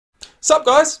Sup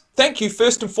guys, thank you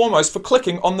first and foremost for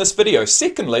clicking on this video.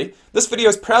 Secondly, this video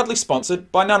is proudly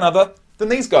sponsored by none other than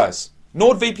these guys,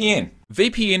 NordVPN.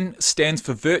 VPN stands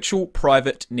for Virtual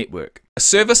Private Network, a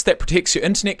service that protects your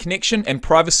internet connection and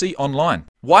privacy online.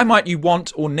 Why might you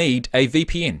want or need a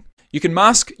VPN? You can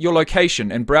mask your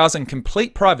location and browse in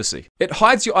complete privacy. It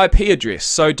hides your IP address,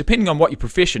 so depending on what your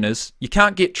profession is, you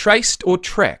can't get traced or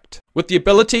tracked. With the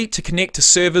ability to connect to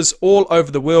servers all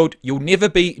over the world, you'll never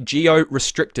be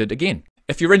geo-restricted again.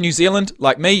 If you're in New Zealand,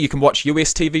 like me, you can watch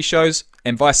US TV shows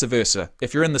and vice versa.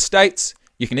 If you're in the States,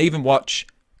 you can even watch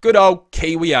good old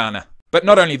Kiwiana. But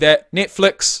not only that,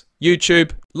 Netflix,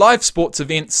 YouTube, live sports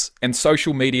events, and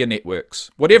social media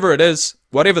networks. Whatever it is,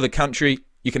 whatever the country,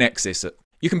 you can access it.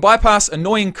 You can bypass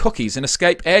annoying cookies and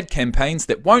escape ad campaigns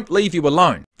that won't leave you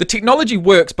alone. The technology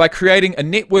works by creating a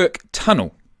network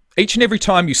tunnel each and every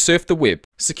time you surf the web,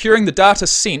 securing the data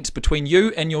sent between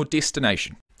you and your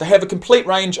destination. They have a complete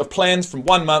range of plans from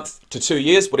 1 month to 2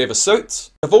 years, whatever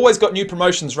suits. They've always got new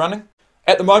promotions running.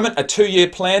 At the moment, a 2-year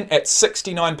plan at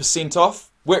 69%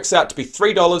 off works out to be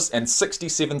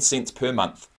 $3.67 per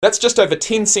month. That's just over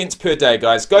 10 cents per day,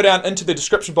 guys. Go down into the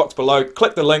description box below,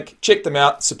 click the link, check them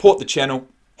out, support the channel.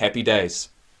 Happy days.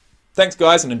 Thanks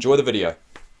guys, and enjoy the video.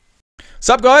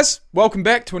 Sup guys, welcome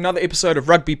back to another episode of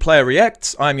Rugby Player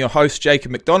Reacts. I'm your host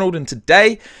Jacob McDonald, and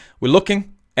today we're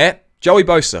looking at Joey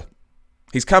BOSA.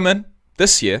 He's come in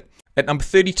this year at number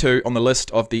 32 on the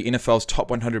list of the NFL's top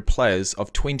 100 players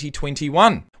of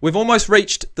 2021. We've almost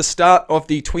reached the start of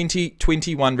the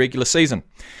 2021 regular season.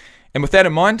 And with that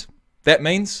in mind, that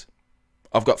means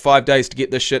I've got 5 days to get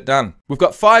this shit done. We've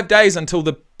got 5 days until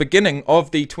the beginning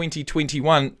of the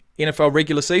 2021 NFL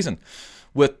regular season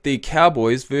with the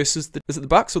Cowboys versus is it the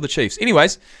Bucks or the Chiefs?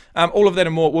 Anyways, all of that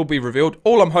and more will be revealed.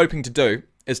 All I'm hoping to do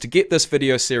is to get this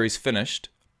video series finished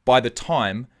by the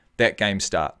time that game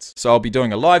starts. So I'll be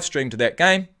doing a live stream to that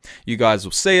game. You guys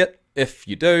will see it. If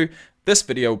you do, this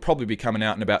video will probably be coming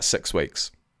out in about 6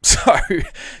 weeks. So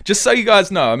just so you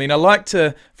guys know, I mean, I like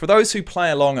to, for those who play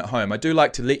along at home, I do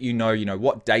like to let you know,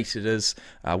 what date it is,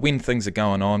 when things are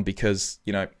going on, because,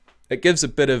 it gives a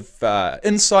bit of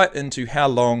insight into how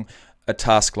long a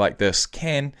task like this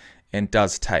can and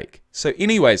does take. So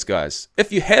anyways, guys,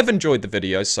 if you have enjoyed the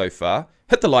video so far,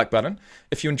 hit the like button.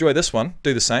 If you enjoy this one,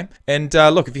 do the same. And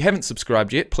look, if you haven't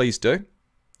subscribed yet, please do.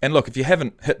 And look, if you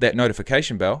haven't hit that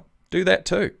notification bell, do that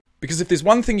too. Because if there's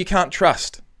one thing you can't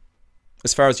trust,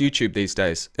 as far as YouTube these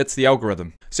days, it's the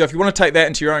algorithm. So if you want to take that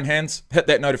into your own hands, hit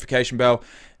that notification bell.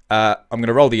 I'm going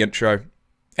to roll the intro,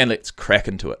 and let's crack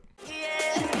into it.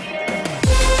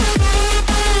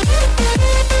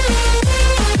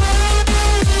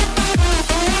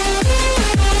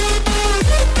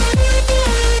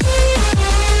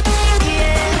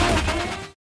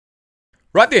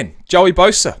 Right then, Joey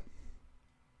BOSA.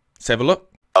 Let's have a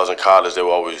look. I was in college, they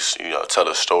would always, tell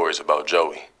us stories about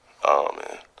Joey.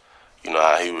 And,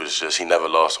 how he was just, he never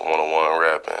lost a one-on-one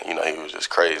rep, and, he was just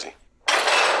crazy.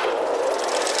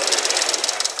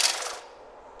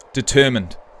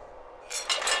 Determined.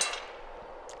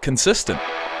 Consistent.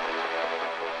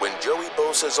 When Joey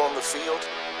BOSA's on the field,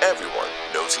 everyone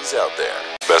knows he's out there.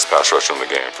 Best pass rusher in the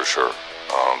game, for sure.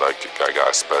 That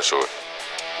guy's special.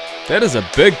 That is a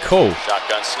big call.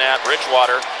 Shotgun snap,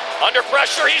 Bridgewater. Under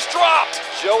pressure, he's dropped.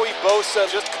 Joey BOSA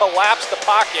just collapsed the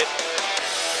pocket.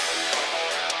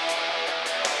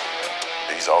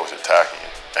 He's always attacking you.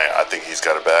 And I think he's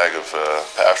got a bag of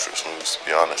pass rush moves, to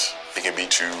be honest. He can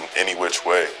beat you any which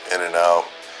way, in and out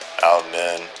and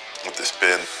in, with the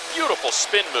spin. Beautiful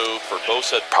spin move for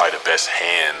BOSA. Probably the best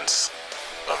hands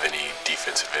of any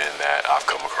defensive end that I've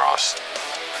come across.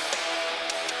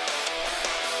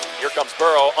 Here comes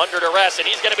Burrow under duress, and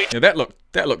he's going to be... Yeah,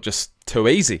 that looked just too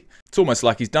easy. It's almost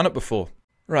like he's done it before.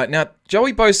 Right, now,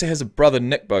 Joey BOSA has a brother,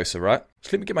 Nick BOSA, right? So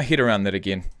let me get my head around that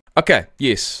again. Okay,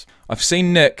 yes. I've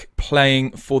seen Nick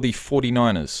playing for the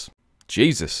 49ers.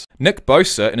 Jesus. Nick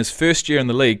BOSA, in his first year in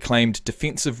the league, claimed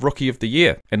Defensive Rookie of the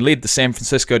Year and led the San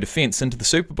Francisco defense into the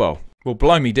Super Bowl. Well,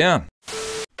 blow me down.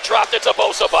 Dropped it to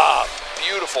BOSA Bob.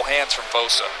 Beautiful hands from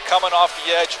BOSA. Coming off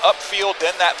the edge, upfield,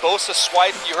 then that BOSA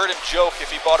swipe. You heard him joke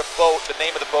if he bought a boat, the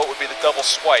name of the boat would be the double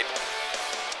swipe.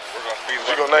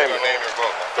 We're gonna name your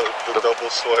boat? The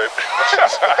double swipe.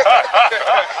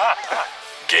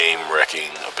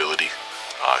 Game-wrecking ability.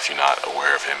 If you're not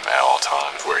aware of him at all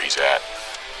times, where he's at,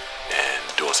 and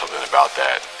doing something about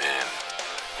that, then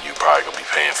you probably gonna be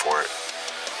paying for it.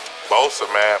 BOSA,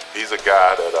 man, he's a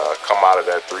guy that come out of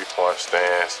that three-point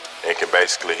stance and can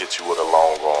basically hit you with a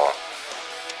long arm.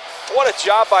 What a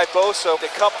job by BOSA to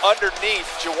come underneath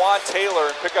Jawan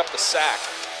Taylor and pick up the sack.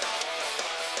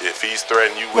 If he's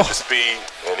threatening you with the speed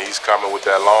and he's coming with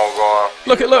that long arm,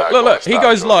 look. He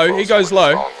goes low. He goes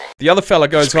low. The other fella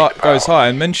goes high,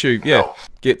 and Minshew,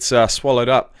 gets swallowed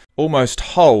up almost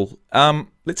whole.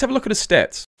 Let's have a look at his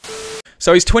stats.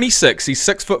 So he's 26, he's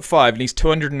 6'5", and he's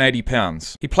 280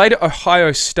 pounds. He played at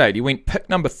Ohio State. He went pick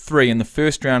number 3 in the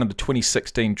first round of the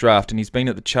 2016 draft, and he's been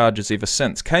at the Chargers ever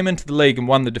since. Came into the league and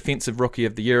won the Defensive Rookie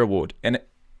of the Year award. And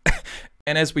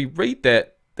as we read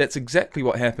that, that's exactly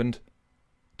what happened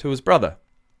to his brother.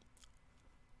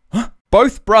 Huh?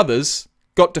 Both brothers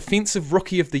got Defensive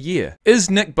Rookie of the Year. Is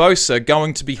Nick Bosa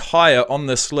going to be higher on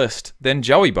this list than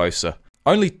Joey Bosa?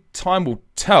 Only time will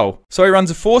tell. So he runs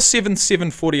a 4.77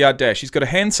 40-yard dash. He's got a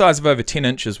hand size of over 10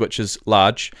 inches, which is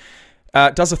large.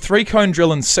 Does a 3-cone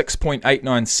drill in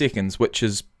 6.89 seconds, which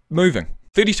is moving.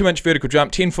 32-inch vertical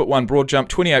jump, 10'1" broad jump,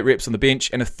 28 reps on the bench,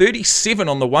 and a 37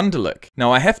 on the Wonderlic.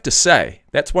 Now, I have to say,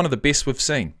 that's one of the best we've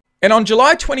seen. And on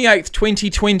July 28th,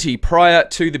 2020, prior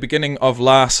to the beginning of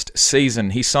last season,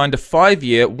 he signed a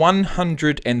 5-year,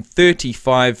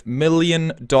 $135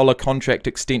 million contract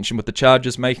extension with the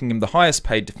Chargers, making him the highest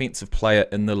paid defensive player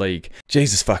in the league.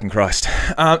 Jesus fucking Christ.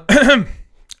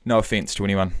 No offense to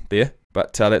anyone there,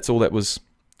 but that's all that was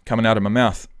coming out of my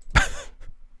mouth.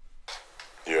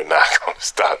 you're not going to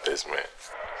stop this, man.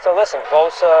 So listen,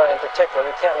 Bosa in particular,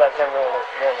 we can't let him ruin the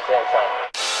game time.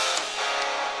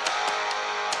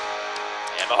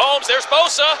 Mahomes, there's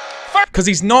Bosa. Because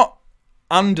he's not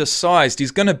undersized.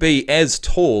 He's going to be as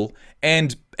tall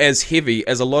and as heavy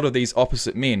as a lot of these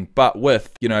opposite men, but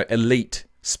with, you know, elite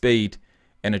speed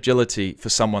and agility for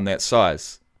someone that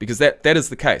size. Because that is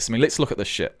the case. I mean, let's look at this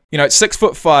shit. You know, at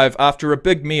 6'5", after a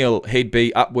big meal, he'd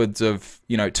be upwards of,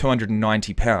 you know,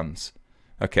 290 pounds.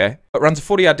 Okay? But runs a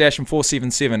 40-yard dash in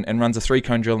 4.77 and runs a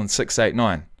 3-cone drill in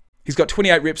 6.89. He's got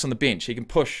 28 reps on the bench. He can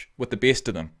push with the best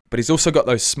of them. But he's also got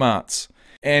those smarts.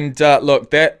 And look,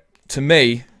 that, to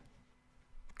me,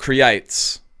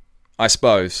 creates, I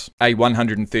suppose, a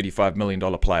 $135 million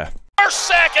player. First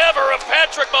sack ever of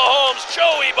Patrick Mahomes,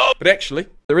 Joey Bosa. But actually,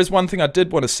 there is one thing I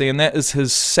did want to see, and that is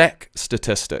his sack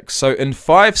statistics. So in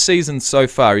 5 seasons so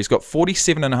far, he's got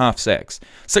 47.5 sacks.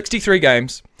 63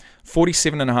 games,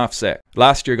 47.5 sacks.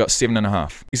 Last year he got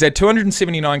 7.5. He's had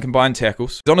 279 combined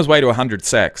tackles. He's on his way to 100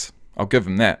 sacks. I'll give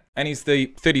him that. And he's the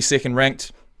 32nd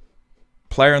ranked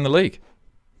player in the league.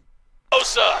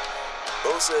 Bosa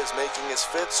is making his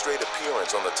 5th straight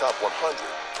appearance on the top 100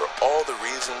 for all the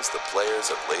reasons the players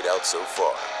have laid out so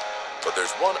far. But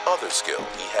there's one other skill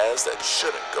he has that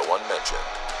shouldn't go unmentioned.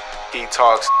 He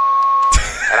talks,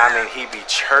 and I mean, he be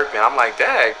chirping. I'm like,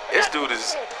 dang, this dude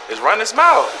is running his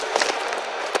mouth.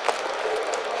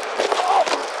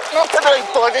 Not today,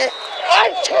 buddy.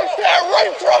 I took that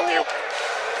right from you.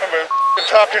 I've been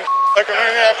talking like a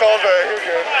maniac all day. You're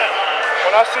good.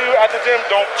 When I see you at the gym,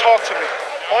 don't talk to me.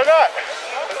 Why not?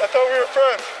 I thought we were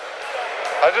friends.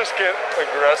 I just get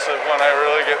aggressive when I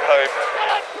really get hyped.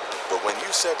 But when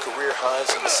you set career highs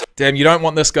in the damn, you don't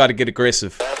want this guy to get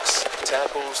aggressive. sacks,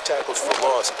 tackles for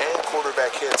loss, and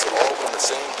quarterback hits all in the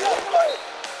same game,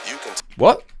 you can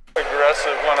What?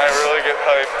 Aggressive when I really get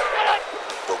hyped.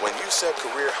 But when you set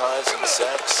career highs in the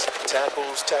sacks,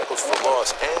 tackles for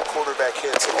loss, and quarterback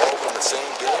hits all in the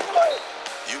same game,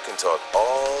 you can talk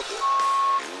all the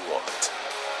you want.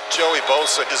 Joey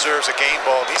Bosa deserves a game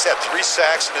ball. He's had 3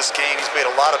 sacks in this game. He's made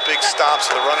a lot of big stops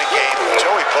in the running game.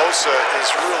 Joey Bosa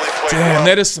is really playing well. Damn,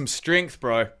 that is some strength,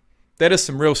 bro. That is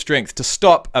some real strength to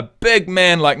stop a big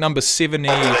man like number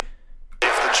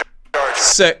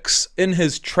 76 in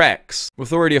his tracks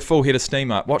with already a full head of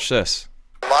steam up. Watch this.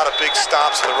 A lot of big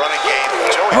stops in the running game.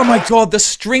 Joey Oh my God, the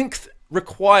strength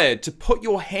required to put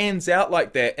your hands out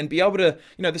like that and be able to,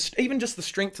 you know, even just the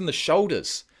strength in the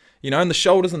shoulders, you know, in the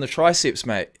shoulders and the triceps,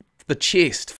 mate, the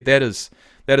chest. That is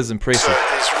impressive.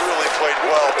 He's really played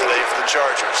well today for the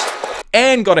Chargers.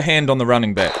 And got a hand on the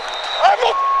running back. I'm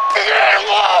a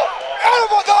animal!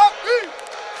 Animal dog!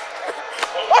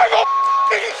 I'm a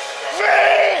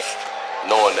beast!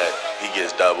 Knowing that he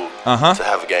gets doubled, to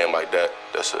have a game like that,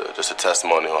 that's just a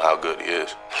testimony on how good he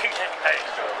is.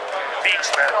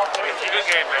 Beast, man. Good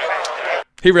game, man.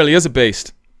 He really is a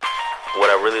beast.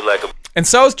 What I really like about And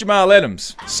so is Jamal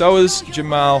Adams. So is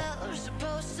Jamal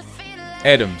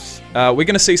Adams. We're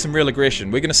going to see some real aggression.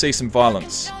 We're going to see some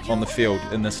violence on the field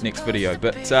in this next video.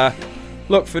 But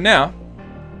look, for now,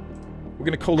 we're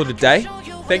going to call it a day.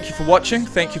 Thank you for watching.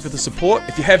 Thank you for the support.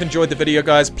 If you have enjoyed the video,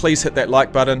 guys, please hit that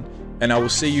like button. And I will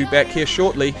see you back here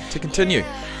shortly to continue.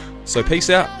 So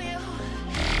peace out.